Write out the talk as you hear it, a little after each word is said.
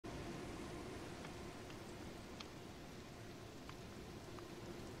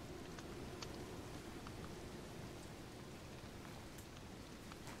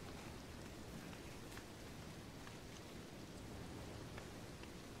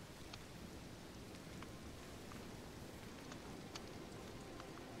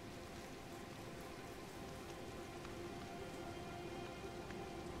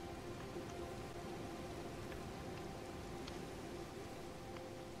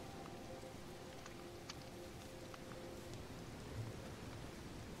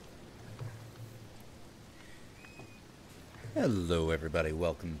Hello everybody,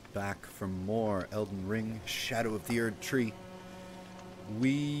 welcome back for more Elden Ring, Shadow of the Erdtree.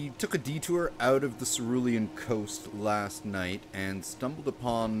 We took a detour out of the Cerulean coast last night and stumbled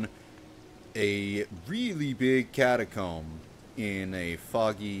upon a really big catacomb in a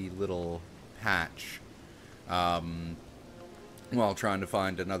foggy little patch while trying to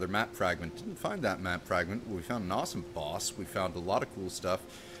find another map fragment. Didn't find that map fragment, but we found an awesome boss, we found a lot of cool stuff,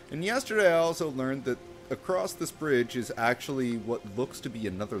 and yesterday I also learned that across this bridge is actually what looks to be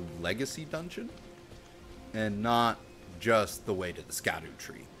another legacy dungeon, and not just the way to the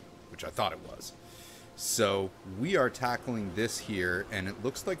Erdtree, which I thought it was. So we are tackling this here, and it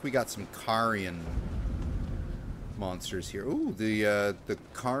looks like we got some Carian monsters here. Ooh, the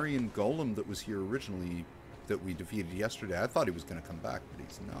Carian golem that was here originally that we defeated yesterday. I thought he was going to come back, but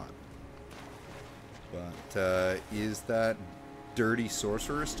he's not. But is that dirty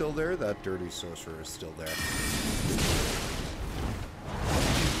sorcerer still there? That dirty sorcerer is still there.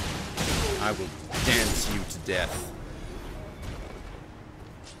 I will dance you to death.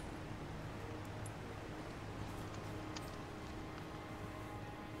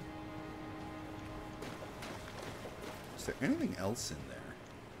 Is there anything else in there?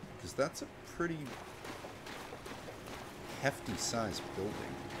 Because that's a pretty hefty sized building.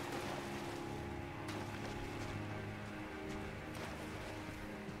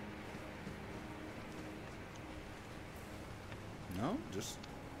 No, just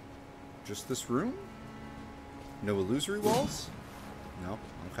this room? No illusory walls? No?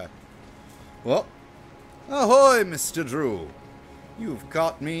 Okay. Well, ahoy, Mr. Drew. You've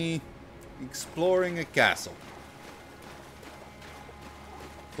caught me exploring a castle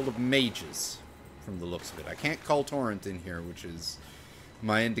full of mages, from the looks of it. I can't call Torrent in here, which is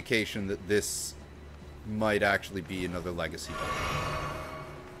my indication that this might actually be another legacy dungeon.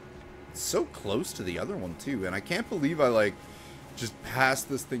 It's so close to the other one, too, and I can't believe I, just passed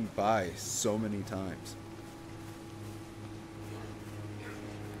this thing by so many times.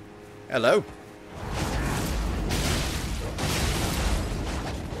 Hello.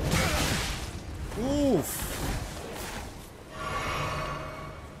 Oof.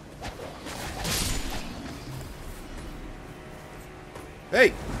 Hey.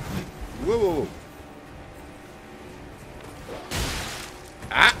 Whoa, whoa, whoa.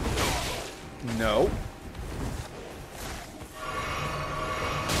 Ah. No.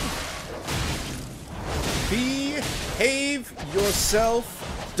 Behave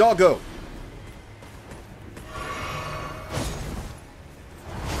yourself, doggo.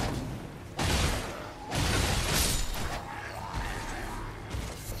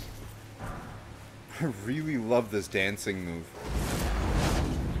 I really love this dancing move.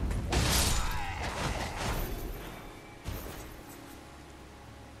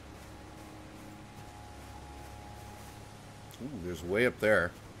 Ooh, there's way up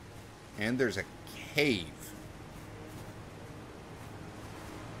there. And there's a cave.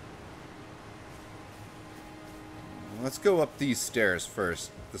 Let's go up these stairs first.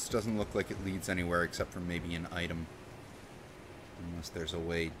 This doesn't look like it leads anywhere except for maybe an item. Unless there's a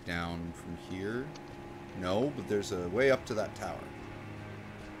way down from here. No, but there's a way up to that tower.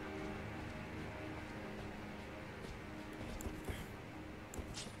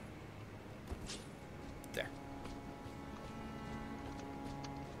 There.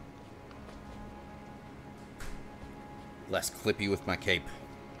 Less clippy with my cape.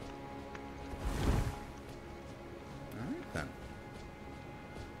 Alright then.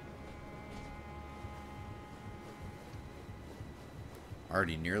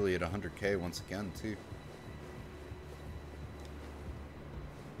 Already nearly at 100k once again, too.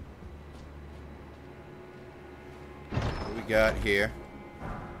 What we got here?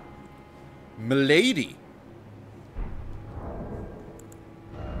 Milady!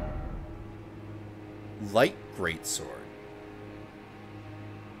 Light greatsword.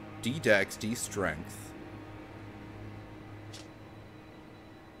 D dex, D strength.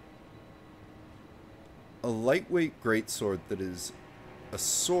 A lightweight greatsword that is a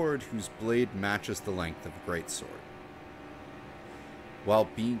sword whose blade matches the length of a greatsword, while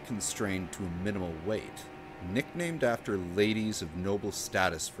being constrained to a minimal weight. Nicknamed after ladies of noble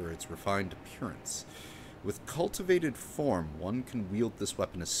status for its refined appearance. With cultivated form, one can wield this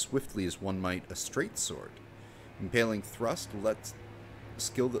weapon as swiftly as one might a straight sword. Impaling thrust lets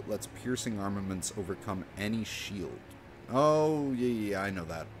skill that lets piercing armaments overcome any shield. Oh, yeah, I know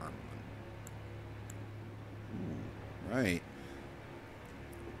that armament. Ooh, right.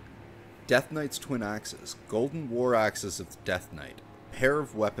 Death Knight's twin axes. Golden war axes of the Death Knight. Pair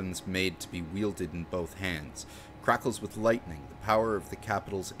of weapons made to be wielded in both hands. Crackles with lightning, the power of the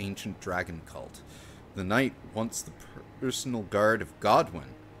capital's ancient dragon cult. The knight, once the personal guard of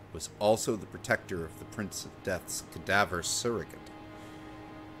Godwin, was also the protector of the Prince of Death's cadaver surrogate.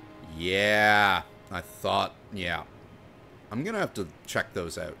 Yeah, I thought, yeah. I'm gonna have to check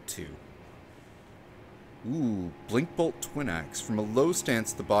those out, too. Ooh, Blink Bolt Twin Axe. From a low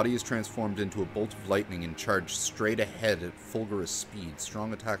stance, the body is transformed into a bolt of lightning and charged straight ahead at fulgurous speed.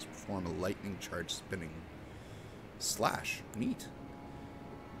 Strong attacks perform a lightning charge spinning slash. Neat.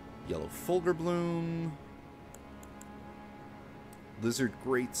 Yellow Fulgur Bloom. Lizard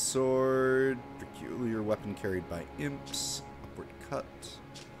Greatsword. Peculiar weapon carried by imps. Upward cut.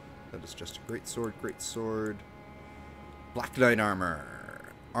 That is just a greatsword. Greatsword. Black Knight armor.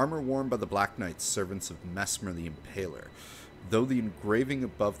 Armor worn by the Black Knights, servants of Mesmer the Impaler. Though the engraving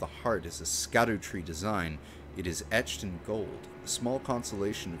above the heart is a Erdtree design, it is etched in gold, a small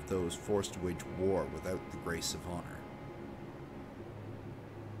consolation of those forced to wage war without the grace of honor.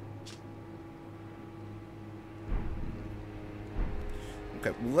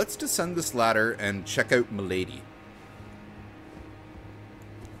 Okay, well, let's descend this ladder and check out Milady.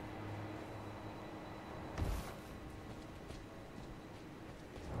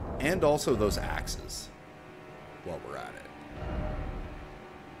 And also those axes, while we're at it.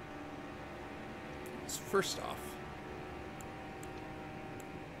 So first off,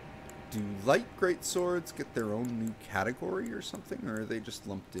 do light greatswords get their own new category or something, or are they just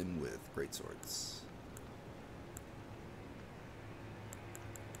lumped in with greatswords?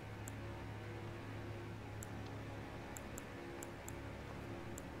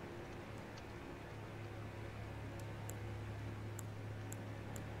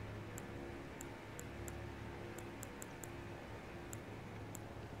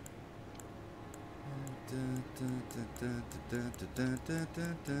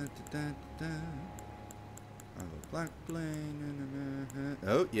 Black plane.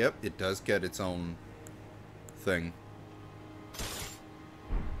 Oh, yep, it does get its own thing.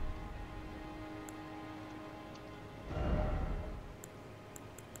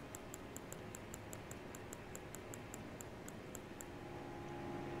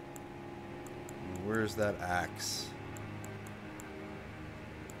 Where's that axe?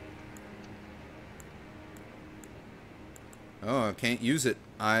 Oh, I can't use it.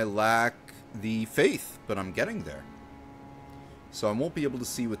 I lack the faith, but I'm getting there. So I won't be able to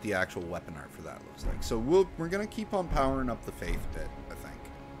see what the actual weapon art for that looks like. So we're going to keep on powering up the faith bit, I think.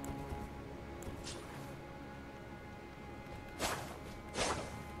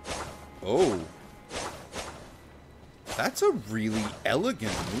 Oh. That's a really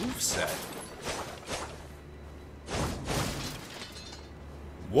elegant moveset.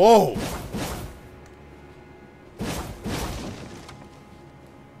 Whoa!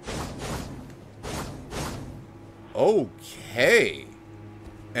 Okay.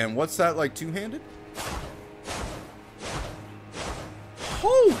 And what's that, like, two-handed?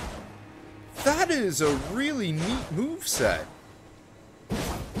 Oh! That is a really neat moveset.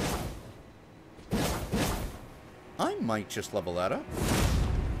 I might just level that up.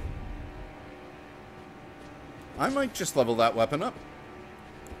 I might just level that weapon up.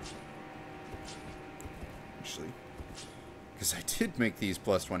 Actually, because I did make these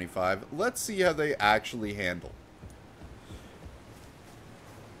plus 25. Let's see how they actually handle.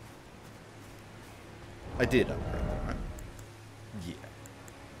 I did upgrade them, right? Yeah.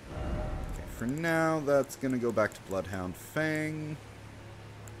 Okay, for now, that's going to go back to Bloodhound Fang.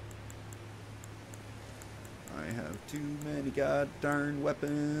 I have too many god-darn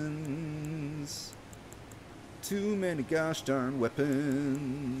weapons. Too many gosh-darn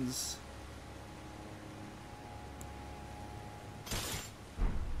weapons.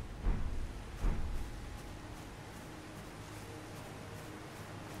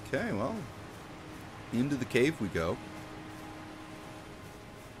 Okay, well... into the cave we go.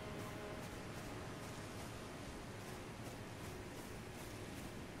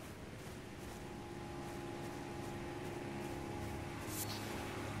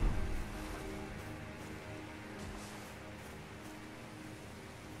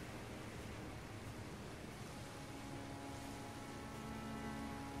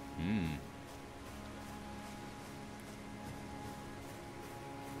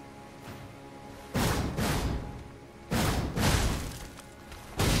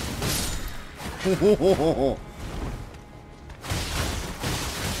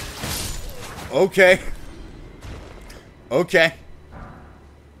 Okay. Okay.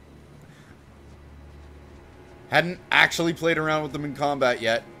 Hadn't actually played around with them in combat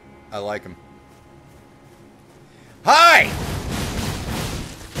yet. I like them. Hi!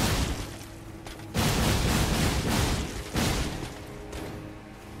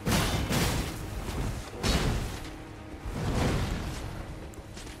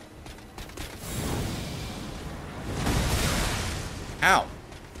 Ow.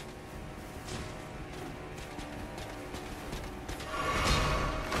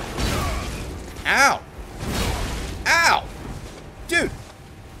 Ow. Ow. Dude.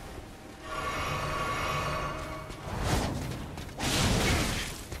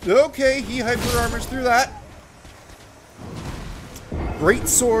 Okay, he hyper armors through that. Great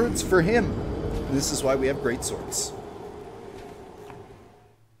swords for him. This is why we have great swords.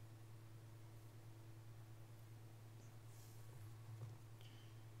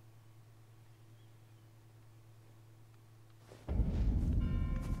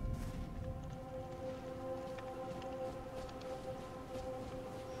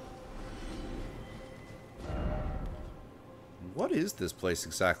 What is this place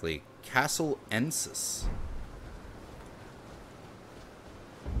exactly? Castle Ensis.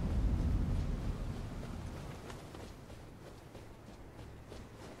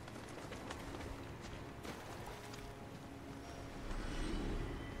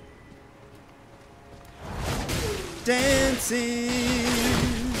 Dancing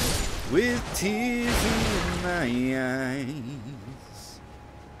with tears in my eyes,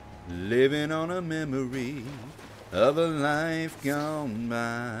 living on a memory of a life gone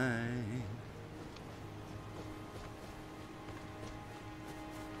by.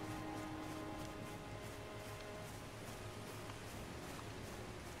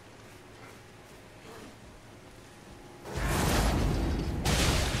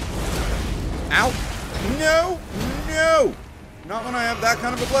 Ow! No! No! Not when I have that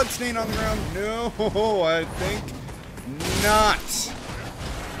kind of a blood stain on the ground. No, I think not.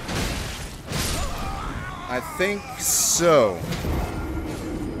 I think so.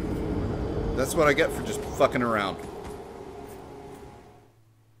 That's what I get for just fucking around.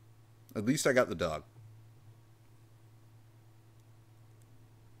 At least I got the dog.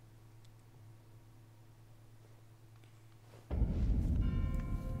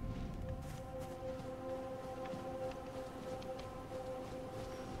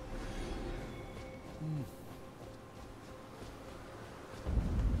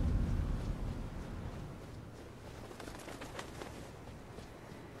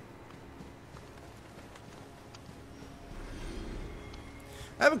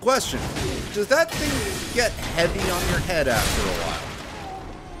 I have a question. Does that thing get heavy on your head after a while?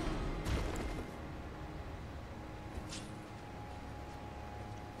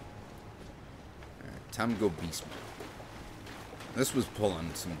 Alright, time to go beast mode. This was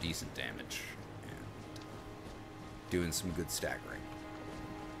pulling some decent damage and doing some good staggering.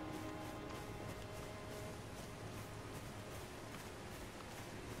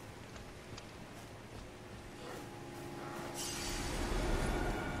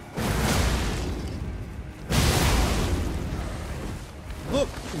 Look,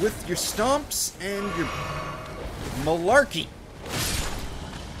 with your stomps and your malarkey.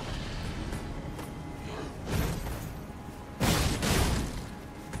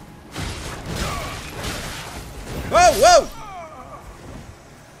 Whoa, whoa!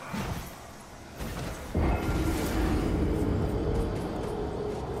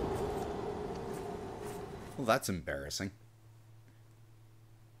 Well, that's embarrassing.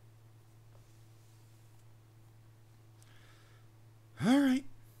 All right.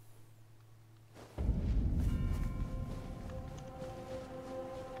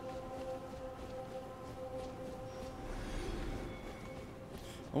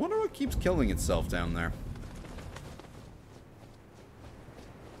 I wonder what keeps killing itself down there.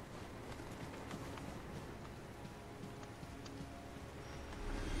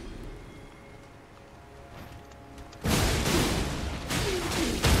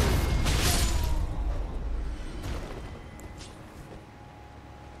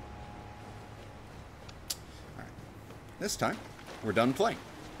 This time, we're done playing.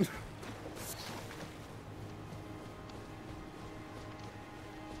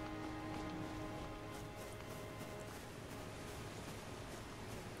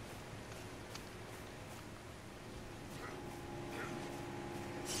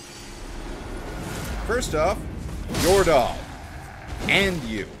 First off, your dog. And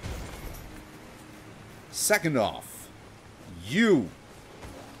you. Second off, you.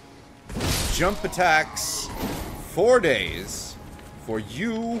 Jump attacks 4 days for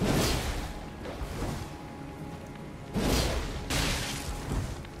you.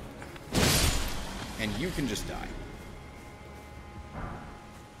 And you can just die.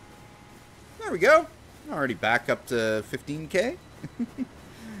 There we go. Already back up to 15k.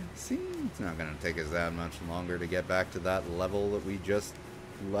 See, it's not going to take us that much longer to get back to that level that we just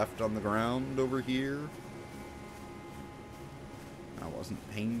left on the ground over here. That wasn't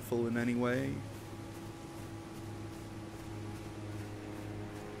painful in any way.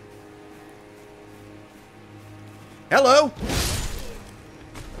 Hello?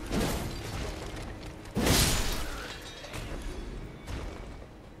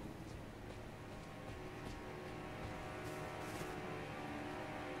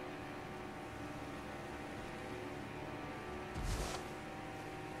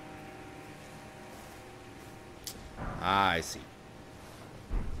 I see.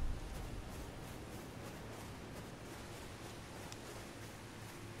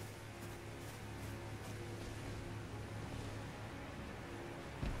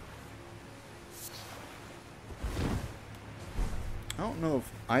 I don't know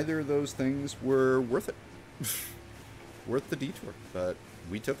if either of those things were worth it. Worth the detour, but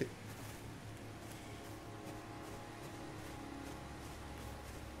we took it.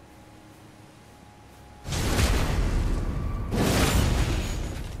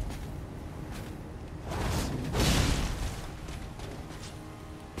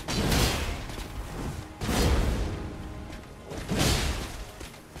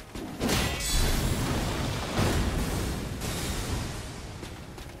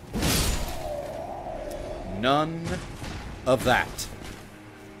 None of that.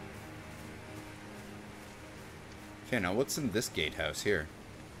 Okay, now what's in this gatehouse here?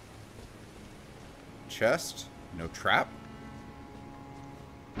 Chest? No trap?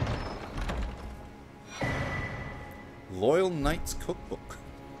 Loyal Knight's Cookbook.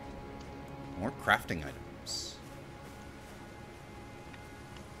 More crafting items.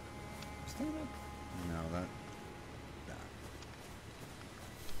 Is that it? No, that...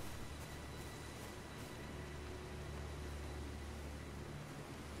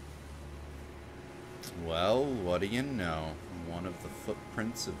 Well, what do you know? One of the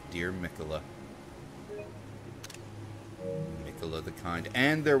footprints of dear Mikola. Mikola the Kind.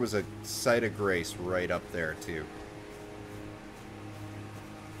 And there was a site of grace right up there, too.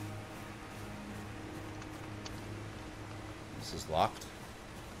 This is locked.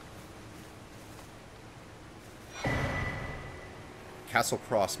 Castle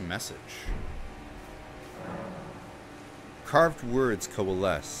Cross message. Carved words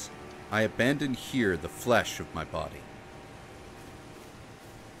coalesce. I abandon here the flesh of my body.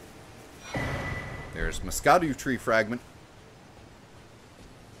 There's Muscadoo tree fragment.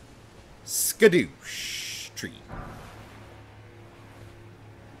 Skadoosh tree.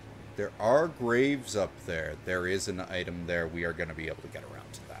 There are graves up there. There is an item there. We are going to be able to get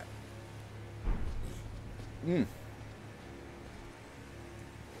around to that.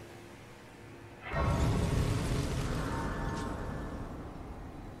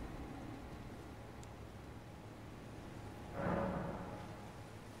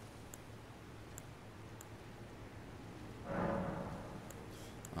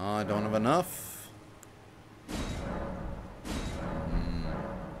 I don't have enough.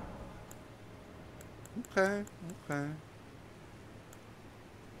 Okay, okay.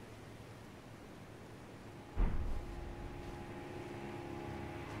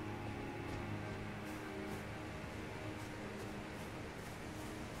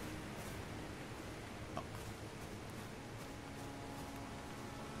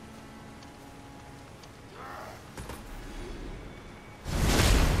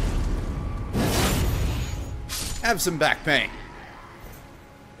 Have some back pain.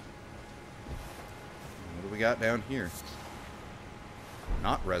 What do we got down here?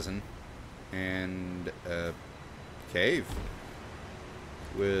 Not resin. And a cave.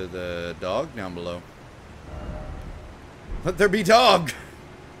 With a dog down below. Let there be dog!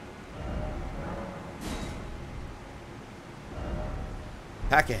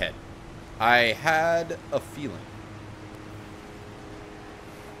 Pack ahead. I had a feeling.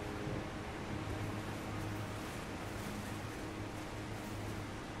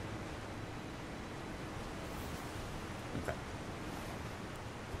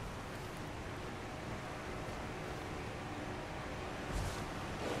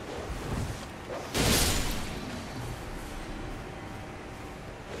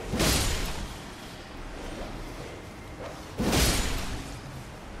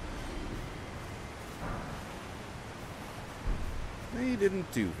 They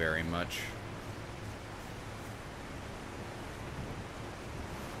didn't do very much.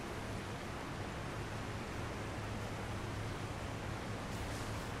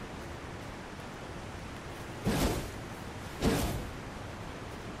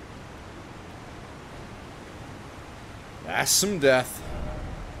 That's some death.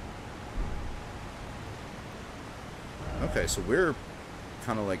 Okay, so we're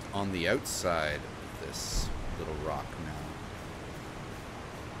kind of like on the outside of this little rock now.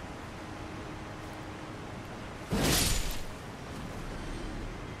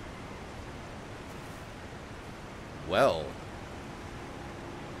 well.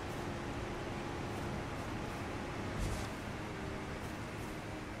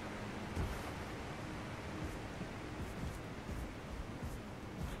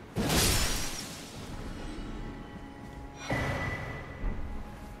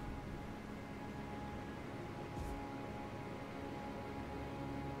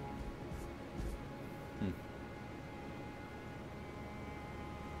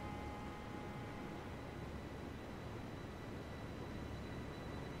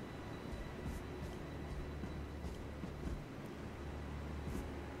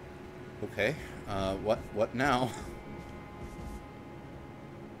 Okay, what now?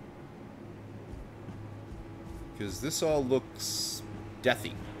 Because this all looks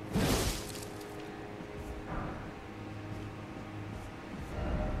deathy.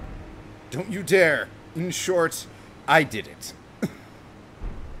 Don't you dare! In short, I did it.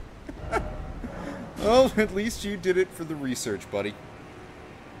 Well, at least you did it for the research, buddy.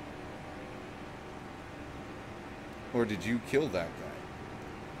 Or did you kill that guy?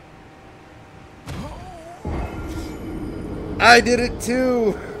 I did it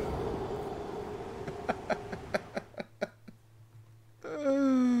too!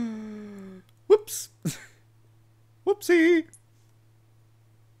 Whoops! Whoopsie!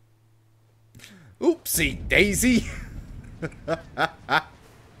 Oopsie daisy!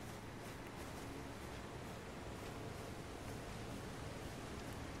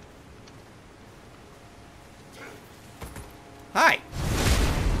 Hi!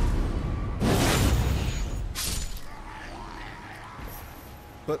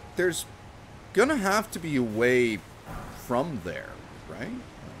 But there's gonna have to be a way from there, right?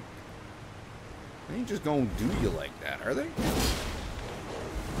 They ain't just gonna do you like that, are they?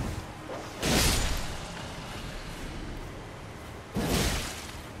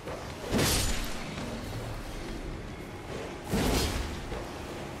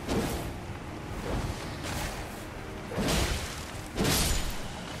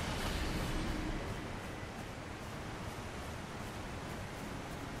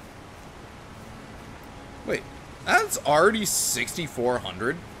 Wait, that's already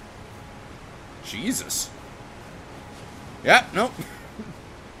 6,400? Jesus. Yeah, nope.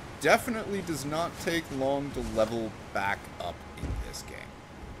 Definitely does not take long to level back up in this game.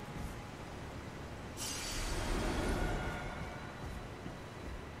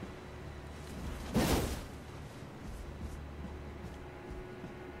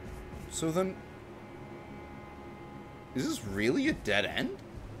 So then, is this really a dead end?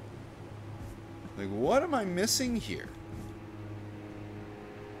 Like, what am I missing here?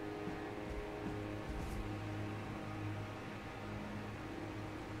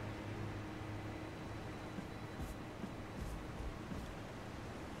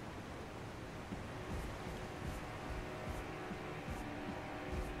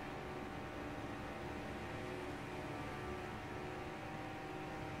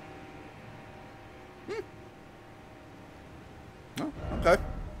 Oh, okay.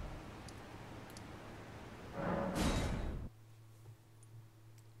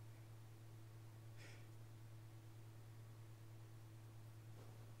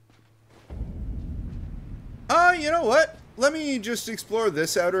 You know what? Let me just explore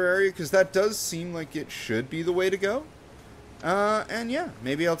this outer area, because that does seem like it should be the way to go. And yeah,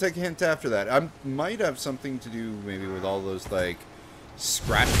 maybe I'll take a hint after that. I might have something to do maybe with all those, like,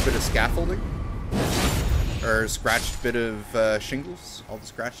 scratched bit of scaffolding. Or scratched bit of shingles. All the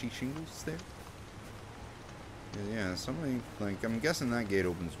scratchy shingles there. Yeah, something, like, I'm guessing that gate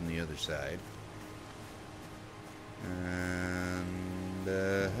opens from the other side. And,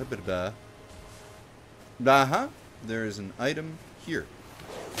 uh-huh. There is an item here.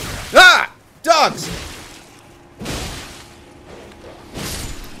 Ah! Dogs!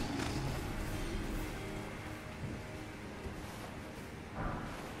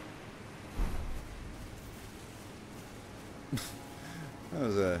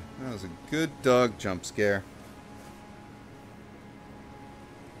 That was a good dog jump scare.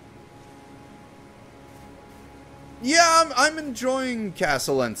 Yeah, I'm enjoying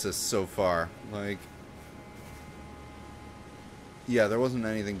Castle Ensis so far. Like, yeah, there wasn't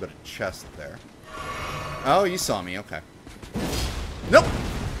anything but a chest there. Oh, you saw me. Okay. Nope.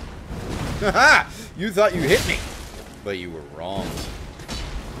 Haha! You thought you hit me, but you were wrong.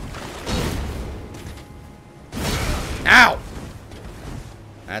 Ow!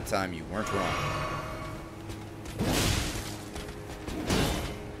 That time you weren't wrong.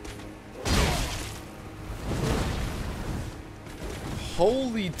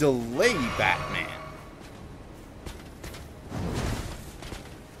 Holy delay, Batman.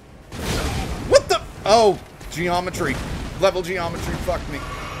 What the? Oh, Geometry. Level geometry. Fuck me.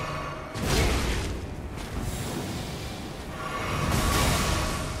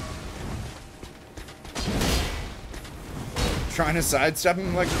 Trying to sidestep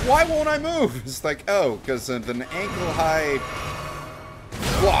him, like, why won't I move? It's like, oh, because of an ankle-high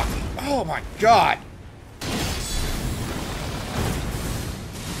block. Oh my god!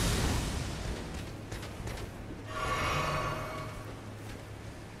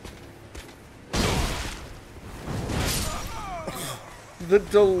 The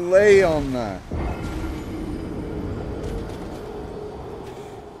delay on that.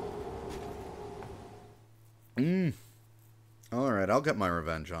 Alright, I'll get my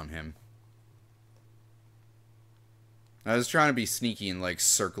revenge on him. I was trying to be sneaky and, like,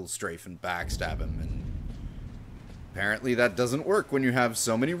 circle strafe and backstab him, and apparently that doesn't work when you have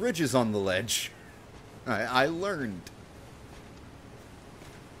so many ridges on the ledge. I learned.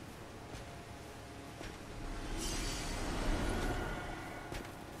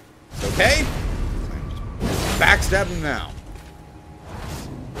 Okay? Backstab him now.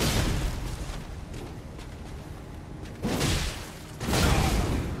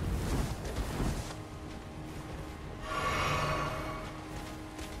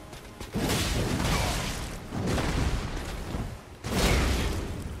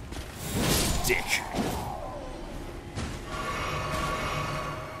 Dick.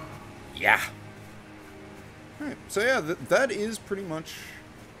 Yeah. Alright, so yeah, that is pretty much...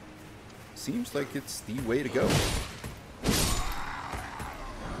 Seems like it's the way to go.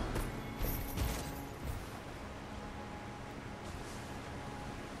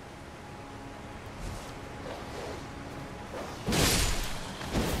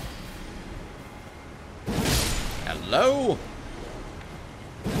 Hello?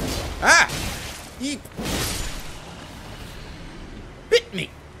 Ah! He bit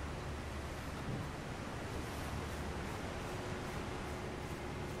me!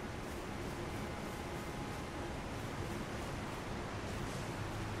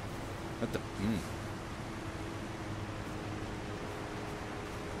 What the?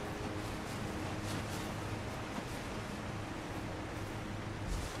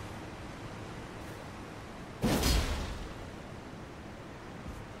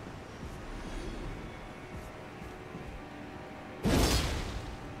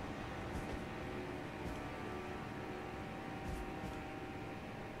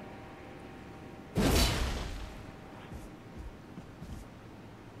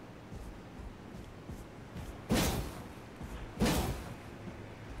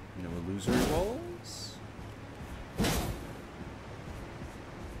 Illusory walls?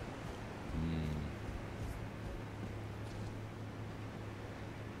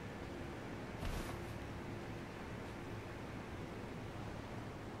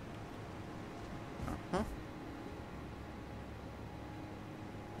 Uh-huh.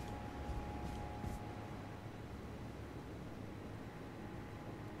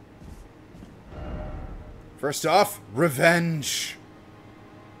 First off, revenge.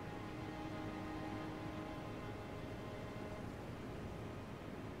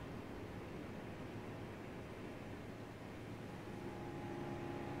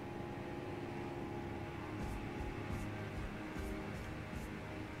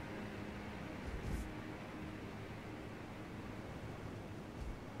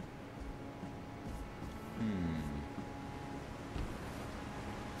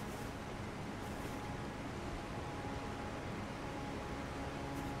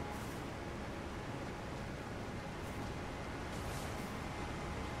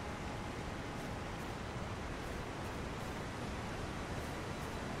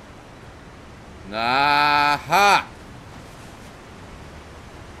 Aha!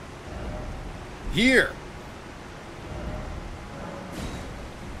 Here.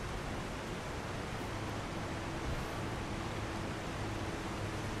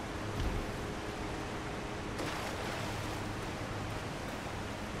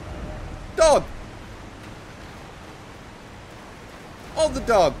 Dog. All the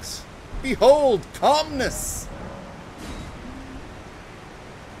dogs. Behold, calmness.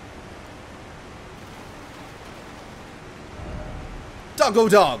 Doggo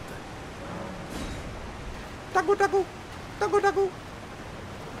dog. Doggo doggo. Doggo doggo.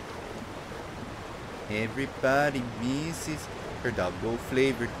 Everybody misses her doggo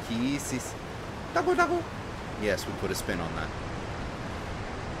flavored kisses. Doggo doggo. Yes, we put a spin on that.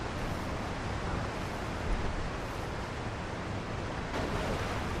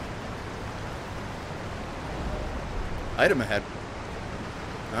 Item ahead.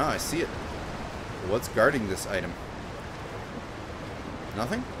 Ah, I see it. What's guarding this item?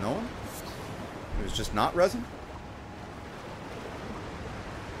 Nothing? No one? It was just not resin?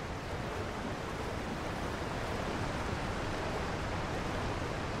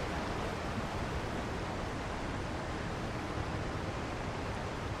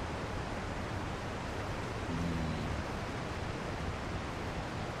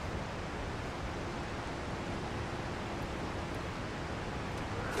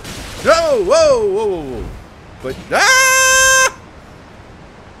 No! Whoa! Whoa! Whoa! Whoa! But ah!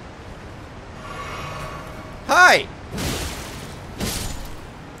 Hi!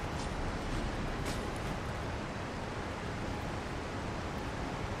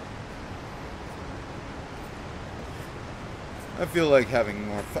 I feel like having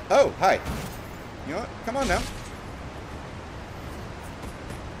more fun. Oh, hi. You know what? Come on now.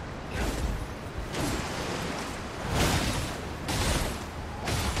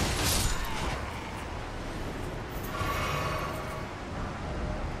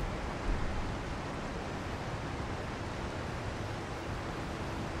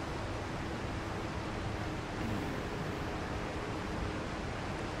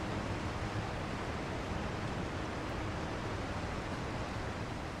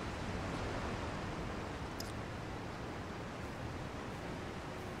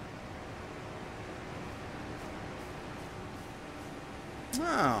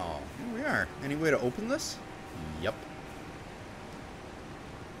 Oh, here we are. Any way to open this? Yep.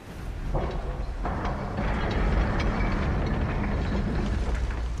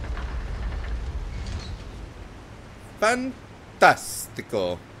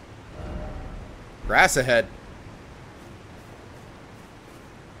 Fantastical. Grass ahead.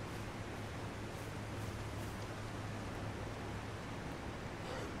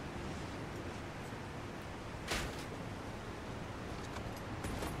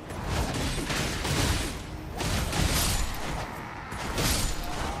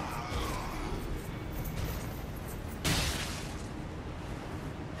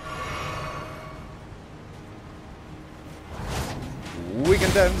 We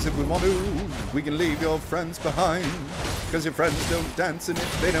can dance if we want to. We can leave your friends behind. Cause your friends don't dance, and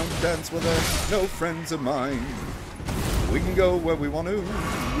if they don't dance, well, they're no friends of mine. We can go where we want to.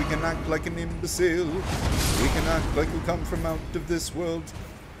 We can act like an imbecile. We can act like we come from out of this world.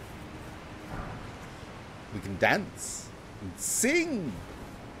 We can dance and sing.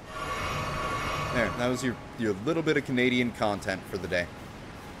 There, that was your little bit of Canadian content for the day.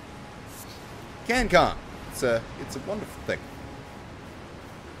 CanCon. It's a wonderful thing.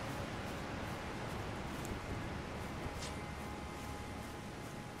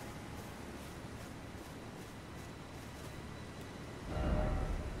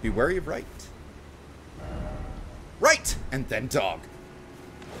 Be wary of right. Right! And then dog.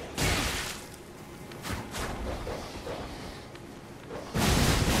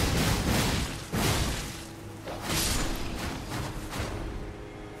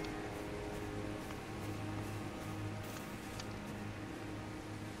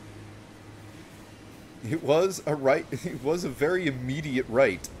 It was a right. It was a very immediate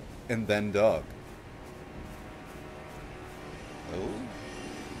right. And then dog. Oh.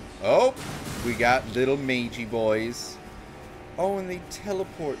 Oh, we got little magey boys. Oh, and they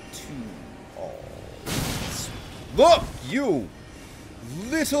teleport too. Oh, look, you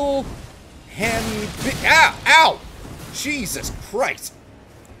little hand. Ow! Ow! Jesus Christ!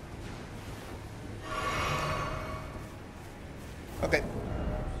 Okay.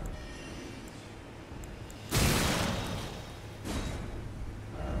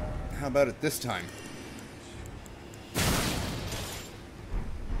 How about it this time?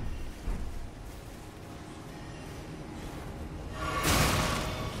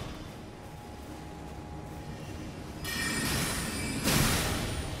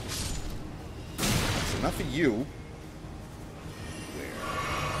 Enough of you. Where?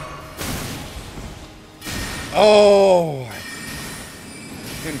 Oh!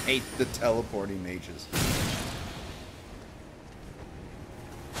 I can hate the teleporting mages.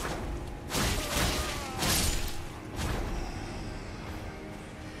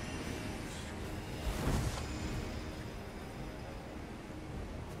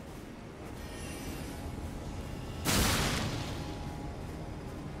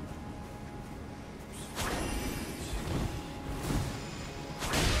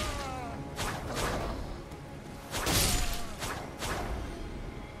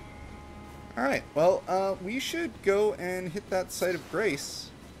 Alright, well, we should go and hit that site of grace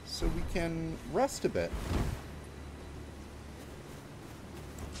so we can rest a bit.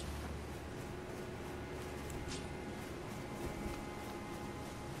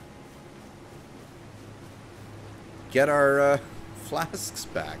 Get our flasks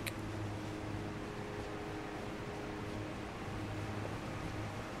back.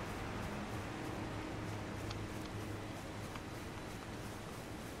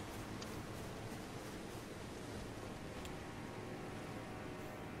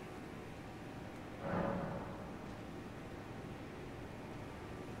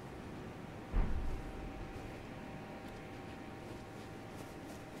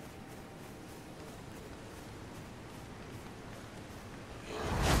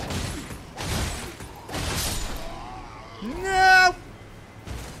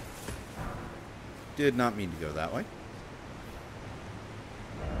 Did not mean to go that way.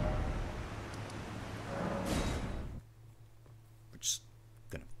 We're just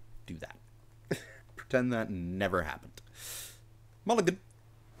gonna do that. Pretend that never happened. Mulligan.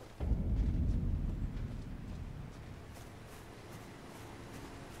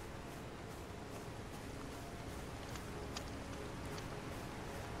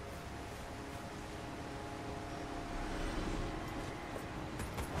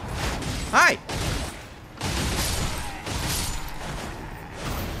 Hi!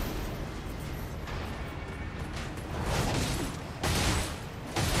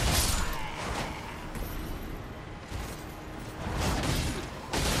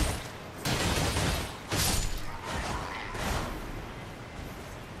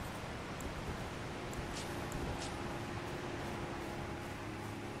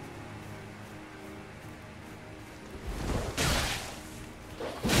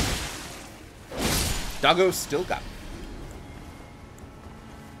 Doggo still got me.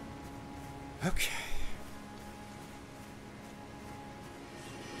 Okay.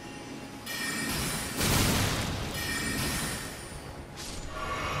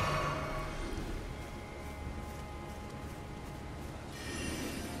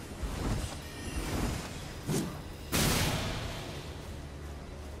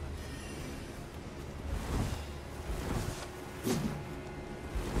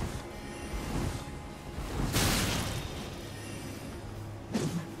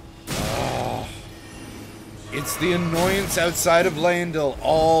 It's the annoyance outside of Landel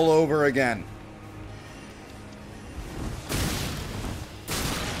all over again. I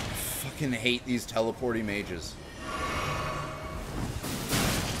fucking hate these teleporty mages.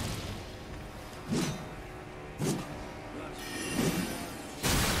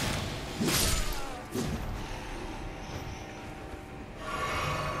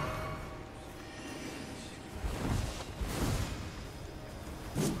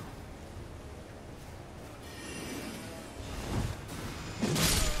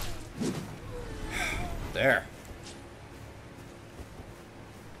 There.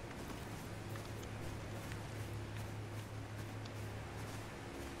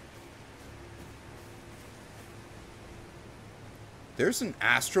 There's an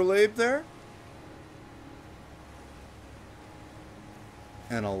astrolabe there?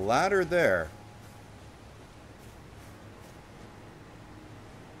 And a ladder there.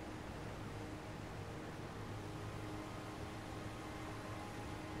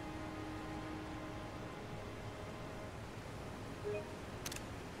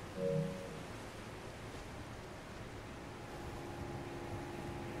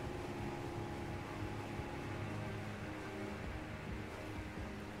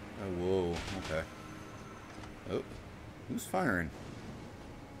 Oh, whoa, okay. Oh, who's firing?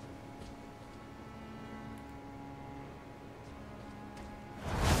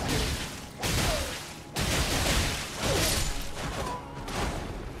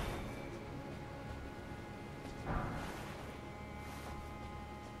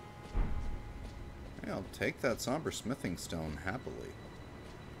 Hey, I'll take that somber smithing stone happily.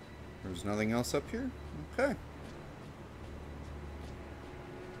 There's nothing else up here? Okay.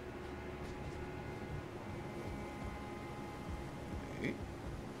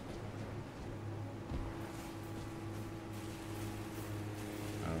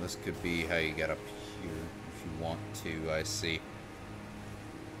 This could be how you get up here if you want to, I see.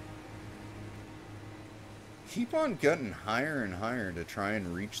 Keep on getting higher and higher to try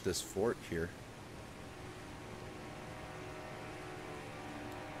and reach this fort here.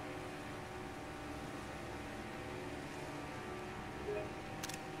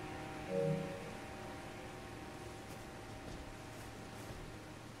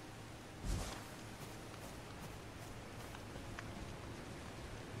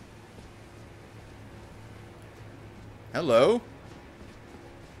 Hello?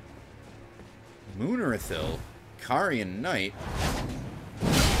 Moonerthil? Carian Knight?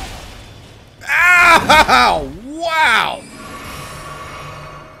 Ow! Wow!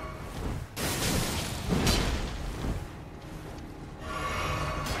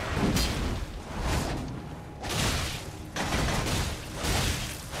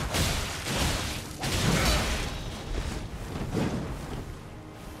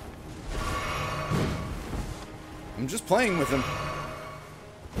 I'm just playing with him.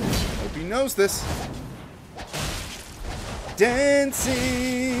 Hope he knows this.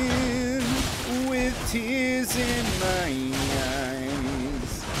 Dancing with tears in my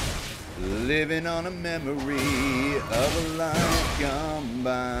eyes, living on a memory of a life gone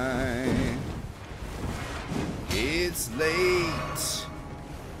by. It's late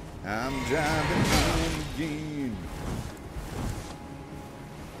I'm driving home again.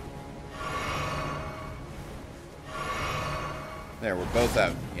 There, we're both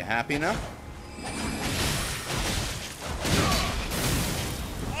out. You happy now?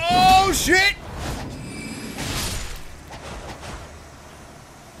 Oh, shit!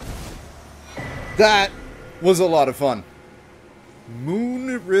 That was a lot of fun.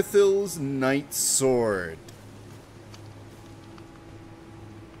 Moonrithil's Night Sword.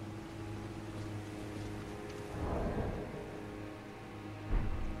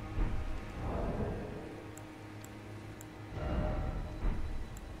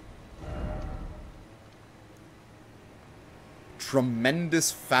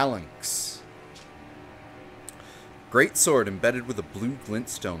 Tremendous Phalanx. Great sword embedded with a blue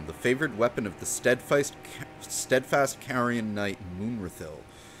glintstone, the favored weapon of the steadfast Carian knight Moonrithil.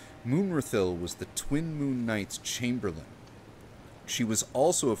 Moonrithil was the Twin Moon Knight's chamberlain. She was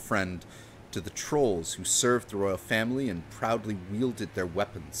also a friend to the trolls who served the royal family and proudly wielded their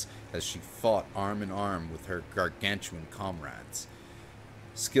weapons as she fought arm in arm with her gargantuan comrades.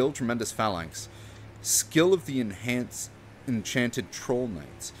 Skill Tremendous Phalanx. Skill of the enchanted troll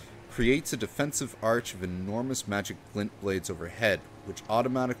knights. Creates a defensive arch of enormous magic glint blades overhead, which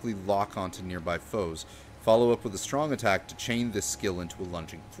automatically lock onto nearby foes. Follow up with a strong attack to chain this skill into a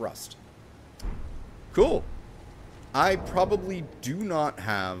lunging thrust. Cool. I probably do not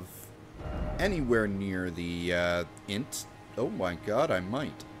have anywhere near the int. Oh my god, I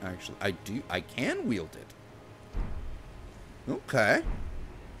might. Actually, I do. I can wield it. Okay.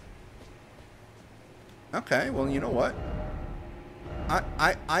 Okay, well, you know what?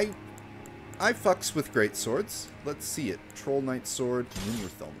 I fucks with great swords. Let's see it. Troll Knight Sword,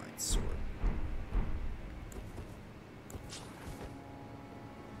 Moonrithil Knight Sword.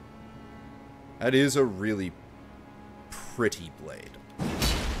 That is a really pretty blade.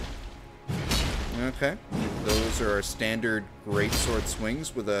 Okay. Those are our standard great sword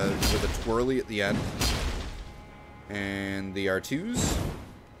swings with a twirly at the end. And the R2s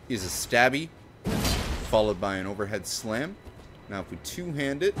is a stabby, followed by an overhead slam. Now if we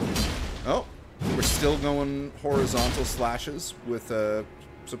two-hand it... Oh, we're still going horizontal slashes with so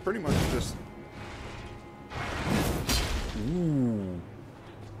pretty much just... Ooh.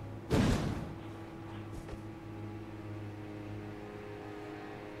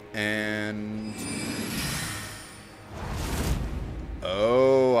 And...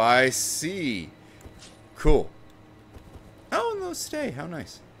 Oh, I see. Cool. Oh, and those stay. How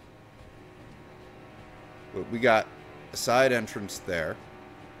nice. But we got a side entrance there.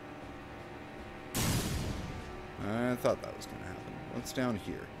 I thought that was going to happen. What's down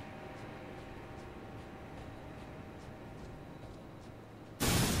here?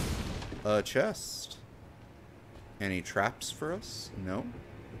 A chest. Any traps for us? No.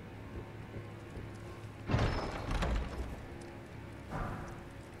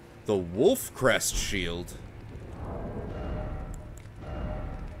 The Wolf Crest Shield.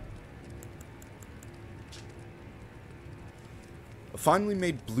 A finely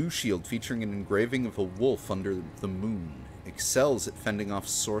made blue shield featuring an engraving of a wolf under the moon. Excels at fending off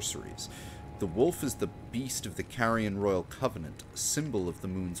sorceries. The wolf is the beast of the Carian Royal Covenant, a symbol of the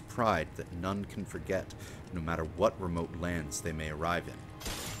moon's pride that none can forget, no matter what remote lands they may arrive in.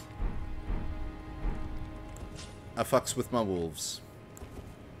 I fucks with my wolves.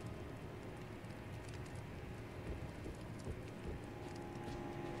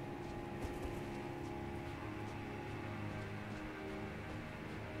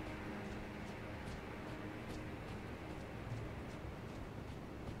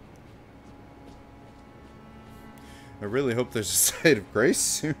 I really hope there's a site of grace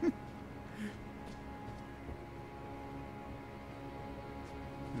soon.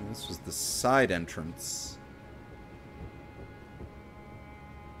 This was the side entrance.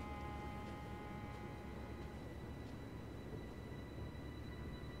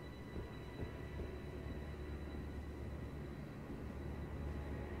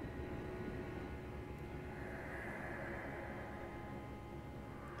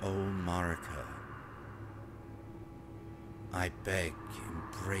 Oh, Marika. I beg,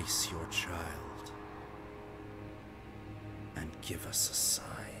 embrace your child, and give us a sign.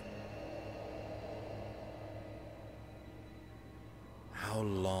 How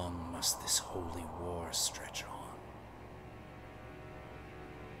long must this holy war stretch on?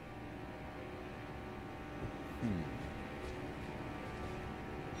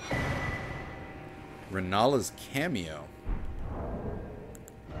 Renala's cameo.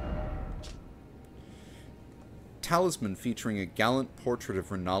 Talisman featuring a gallant portrait of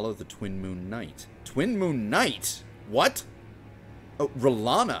Renala the Twin Moon Knight. Twin Moon Knight? What? Oh,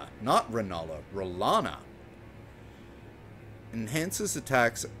 Rolana, not Renala. Rolana. Enhances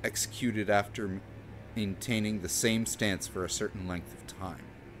attacks executed after maintaining the same stance for a certain length of time.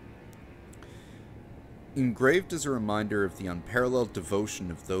 Engraved as a reminder of the unparalleled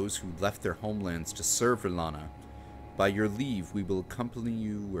devotion of those who left their homelands to serve Rolana, by your leave we will accompany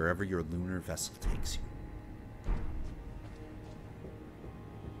you wherever your lunar vessel takes you.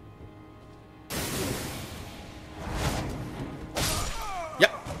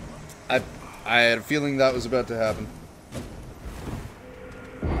 Yep. I had a feeling that was about to happen.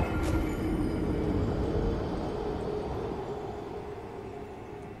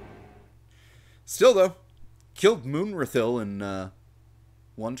 Still though, killed Moonrathil in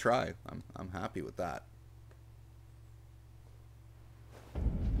one try. I'm happy with that.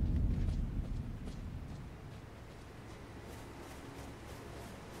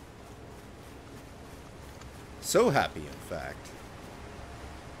 So happy, in fact,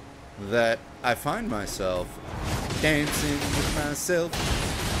 that I find myself dancing with myself,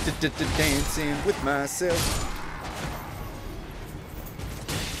 dancing with myself.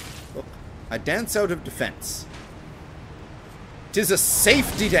 Oh, I dance out of defense. 'Tis a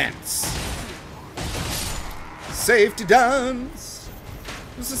safety dance. Safety dance.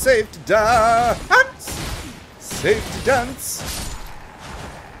 It's a safety dance. Safety dance.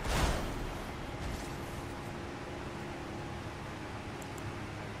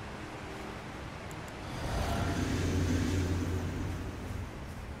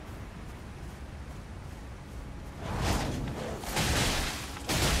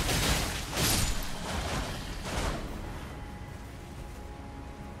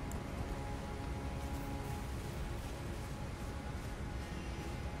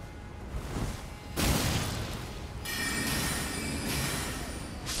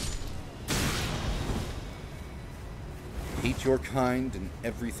 Hate your kind and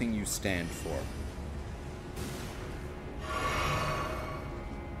everything you stand for.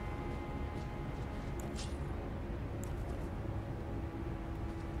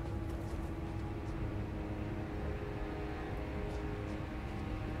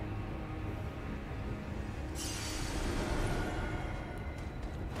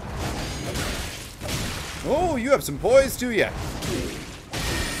 Oh, you have some poise, do ya?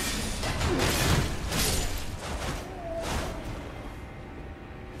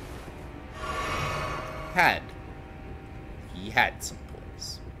 He had some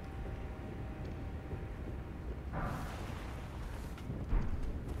poise. I'm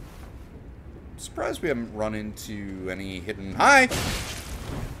surprised we haven't run into any hidden... Hi!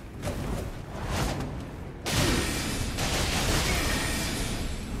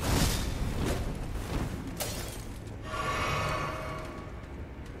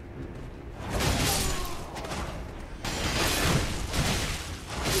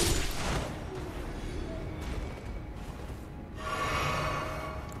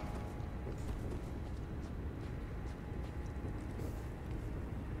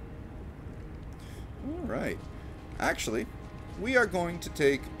 Alright. Actually, we are going to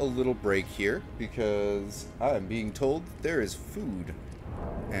take a little break here because I am being told that there is food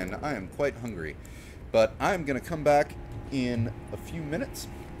and I am quite hungry. But I'm going to come back in a few minutes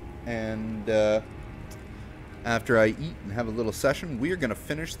and after I eat and have a little session, we are going to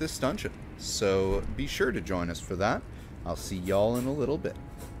finish this dungeon. So be sure to join us for that. I'll see y'all in a little bit.